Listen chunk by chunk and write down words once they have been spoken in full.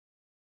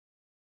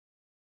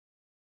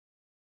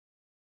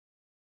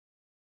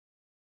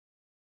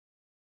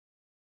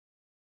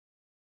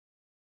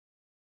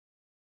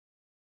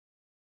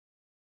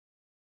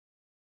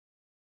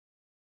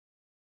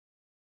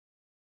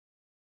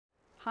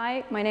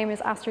Hi, my name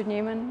is Astrid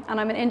Newman and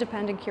I'm an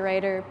independent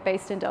curator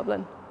based in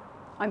Dublin.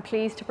 I'm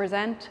pleased to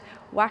present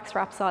Wax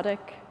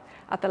Rhapsodic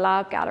at the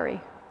Lab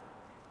Gallery.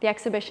 The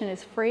exhibition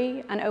is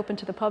free and open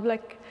to the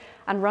public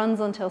and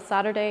runs until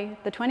Saturday,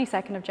 the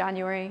 22nd of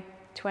January,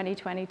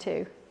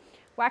 2022.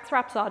 Wax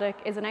Rhapsodic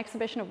is an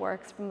exhibition of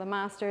works from the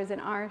Masters in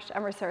Art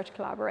and Research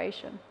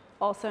Collaboration,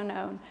 also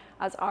known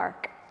as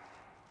ARC.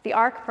 The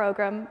ARC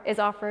programme is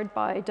offered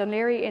by Dún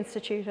Laoghaire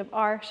Institute of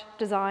Art,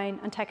 Design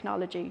and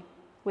Technology,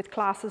 with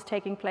classes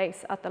taking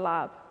place at the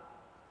lab.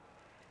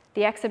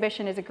 The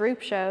exhibition is a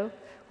group show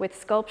with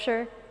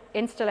sculpture,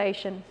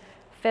 installation,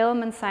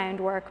 film and sound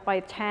work by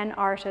 10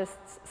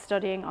 artists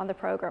studying on the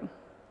programme.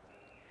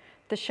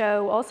 The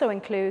show also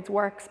includes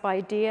works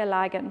by Dia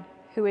Lagan,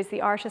 who is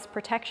the Artist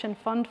Protection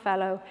Fund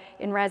Fellow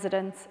in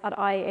Residence at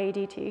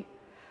IADT.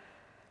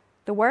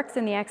 The works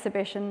in the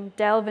exhibition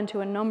delve into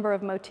a number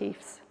of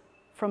motifs,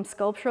 from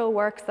sculptural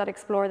works that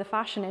explore the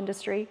fashion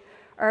industry,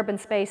 urban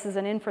spaces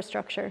and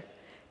infrastructure,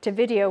 to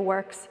video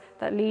works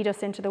that lead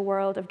us into the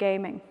world of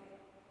gaming.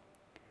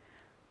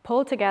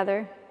 Pulled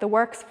together, the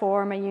works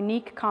form a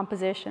unique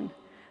composition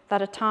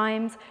that at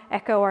times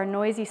echo our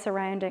noisy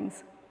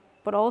surroundings,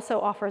 but also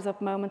offers up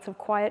moments of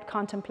quiet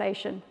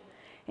contemplation,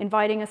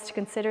 inviting us to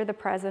consider the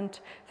present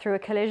through a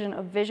collision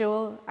of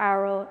visual,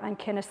 aural, and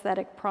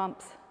kinesthetic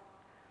prompts.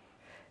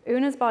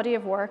 Una's body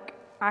of work,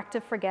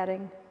 Active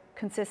Forgetting,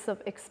 consists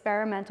of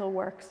experimental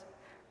works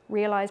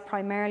realized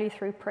primarily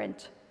through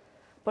print,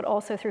 but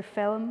also through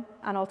film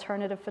and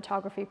alternative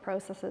photography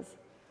processes.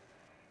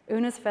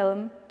 Una's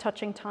film,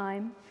 Touching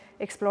Time,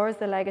 explores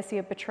the legacy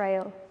of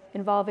betrayal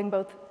involving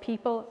both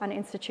people and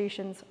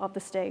institutions of the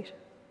state.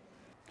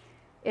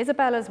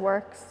 Isabella's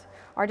works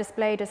are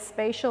displayed as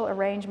spatial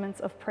arrangements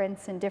of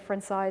prints in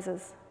different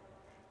sizes,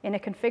 in a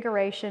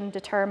configuration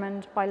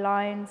determined by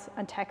lines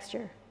and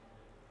texture.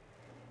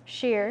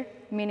 Sheer,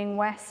 meaning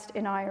west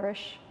in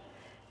Irish,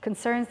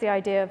 concerns the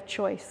idea of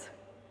choice,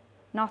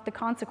 not the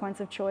consequence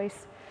of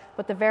choice,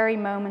 but the very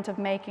moment of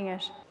making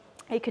it,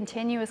 a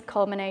continuous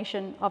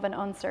culmination of an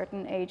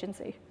uncertain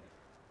agency.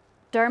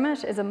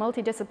 Dermot is a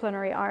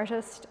multidisciplinary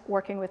artist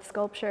working with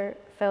sculpture,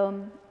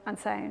 film, and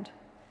sound.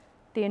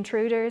 The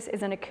Intruders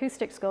is an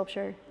acoustic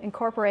sculpture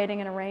incorporating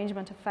an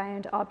arrangement of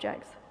found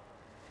objects.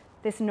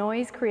 This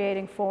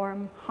noise-creating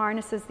form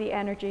harnesses the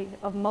energy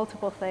of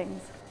multiple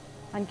things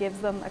and gives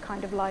them a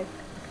kind of life.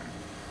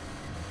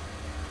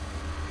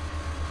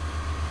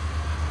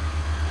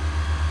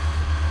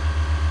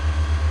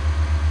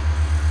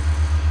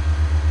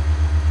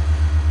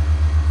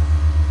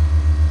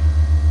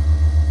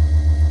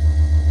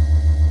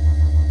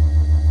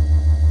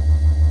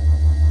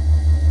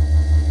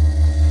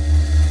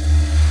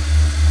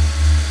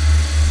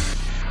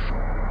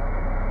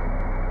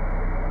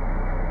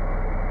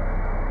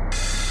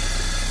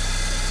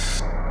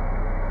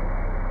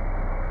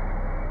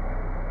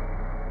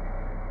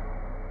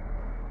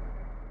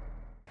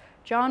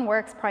 John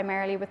works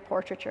primarily with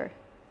portraiture.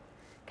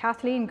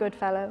 Kathleen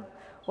Goodfellow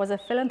was a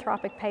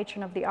philanthropic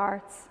patron of the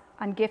arts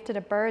and gifted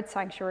a bird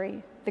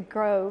sanctuary, the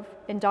Grove,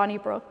 in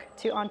Donnybrook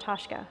to An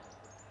Taisce.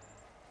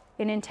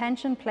 In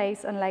Intention,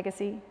 Place and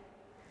Legacy,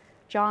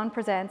 John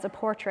presents a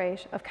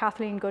portrait of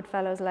Kathleen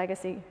Goodfellow's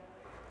legacy,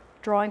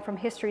 drawing from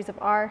histories of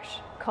art,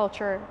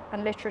 culture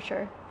and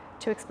literature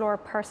to explore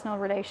personal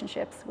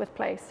relationships with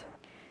place.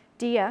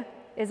 Dia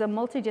is a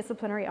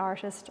multidisciplinary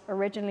artist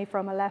originally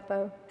from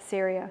Aleppo,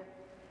 Syria.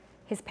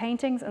 His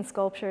paintings and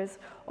sculptures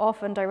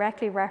often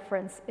directly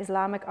reference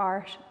Islamic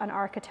art and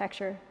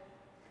architecture,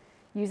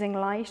 using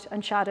light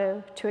and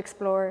shadow to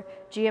explore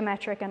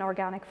geometric and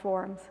organic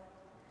forms.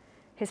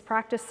 His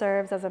practice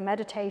serves as a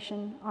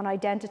meditation on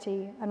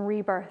identity and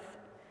rebirth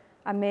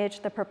amid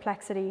the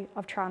perplexity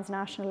of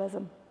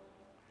transnationalism.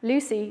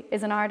 Lucy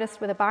is an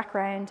artist with a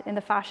background in the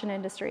fashion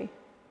industry.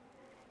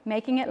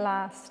 Making It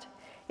Last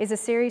is a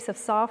series of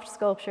soft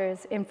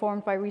sculptures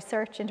informed by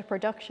research into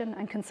production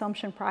and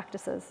consumption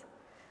practices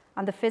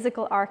and the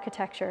physical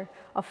architecture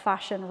of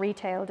fashion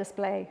retail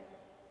display.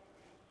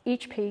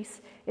 Each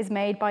piece is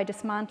made by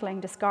dismantling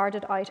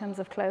discarded items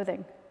of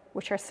clothing,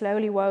 which are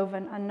slowly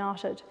woven and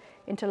knotted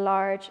into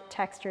large,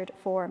 textured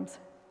forms.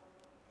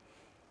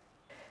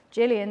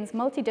 Gillian's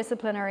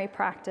multidisciplinary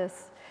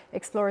practice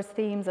explores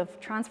themes of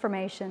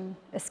transformation,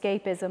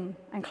 escapism,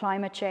 and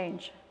climate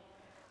change.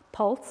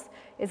 Pulse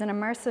is an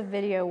immersive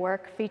video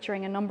work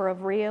featuring a number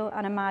of real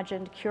and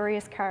imagined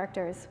curious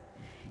characters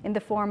in the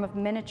form of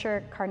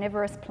miniature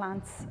carnivorous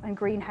plants and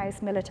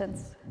greenhouse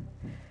militants.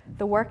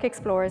 The work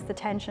explores the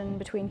tension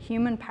between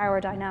human power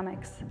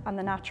dynamics and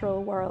the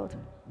natural world.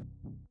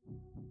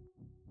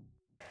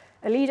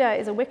 Alida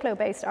is a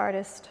Wicklow-based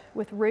artist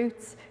with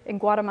roots in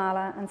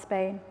Guatemala and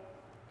Spain.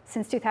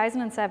 Since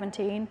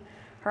 2017,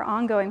 her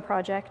ongoing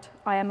project,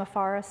 I Am a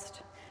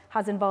Forest,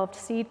 has involved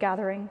seed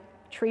gathering,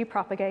 tree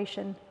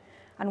propagation,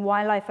 and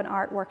wildlife and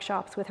art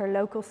workshops with her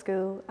local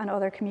school and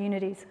other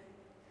communities.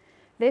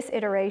 This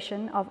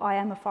iteration of I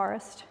Am a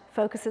Forest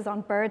focuses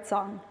on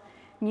birdsong,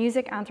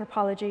 music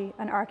anthropology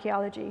and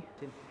archaeology,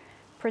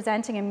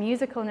 presenting a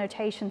musical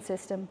notation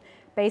system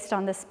based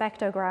on the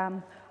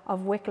spectrogram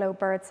of Wicklow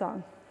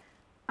birdsong.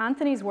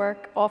 Anthony's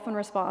work often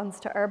responds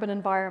to urban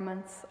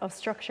environments of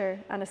structure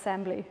and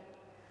assembly,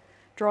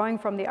 drawing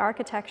from the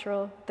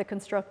architectural, the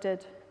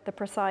constructed, the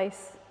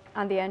precise,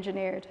 and the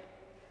engineered.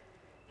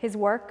 His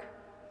work,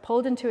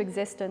 pulled into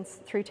existence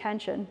through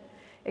tension,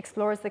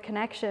 explores the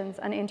connections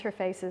and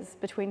interfaces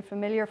between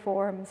familiar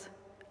forms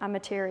and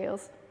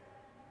materials.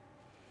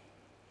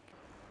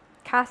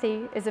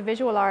 Cathy is a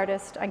visual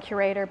artist and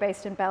curator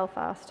based in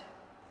Belfast.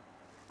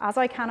 As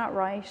I Cannot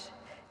Write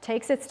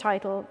takes its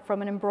title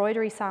from an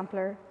embroidery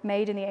sampler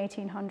made in the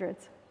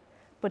 1800s,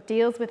 but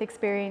deals with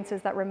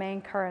experiences that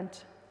remain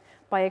current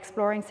by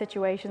exploring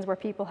situations where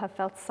people have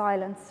felt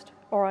silenced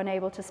or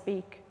unable to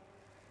speak.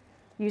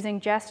 Using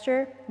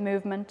gesture,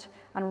 movement,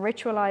 and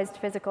ritualized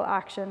physical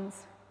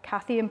actions,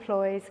 Cathy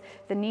employs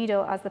the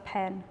needle as the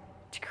pen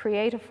to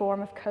create a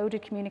form of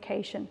coded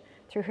communication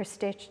through her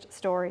stitched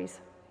stories.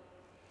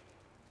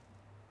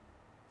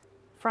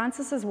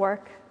 Francis's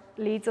work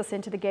leads us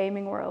into the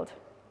gaming world,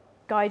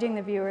 guiding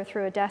the viewer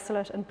through a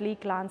desolate and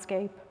bleak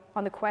landscape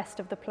on the quest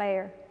of the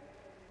player.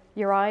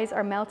 Your Eyes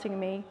Are Melting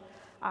Me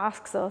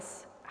asks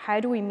us, how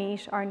do we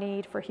meet our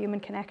need for human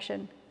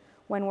connection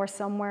when we're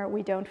somewhere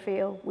we don't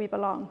feel we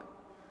belong?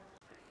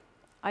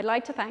 I'd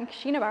like to thank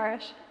Sheena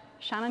Barrett,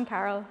 Shannon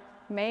Carroll,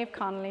 Maeve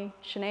Connolly,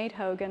 Sinead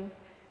Hogan,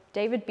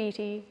 David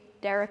Beattie,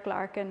 Derek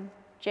Larkin,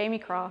 Jamie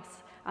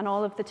Cross, and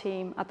all of the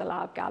team at the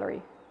Lab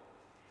Gallery.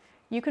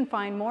 You can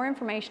find more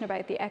information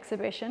about the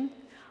exhibition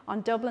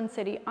on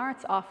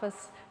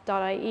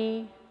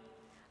dublincityartsoffice.ie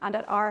and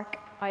at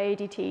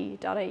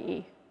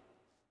arciadt.ie.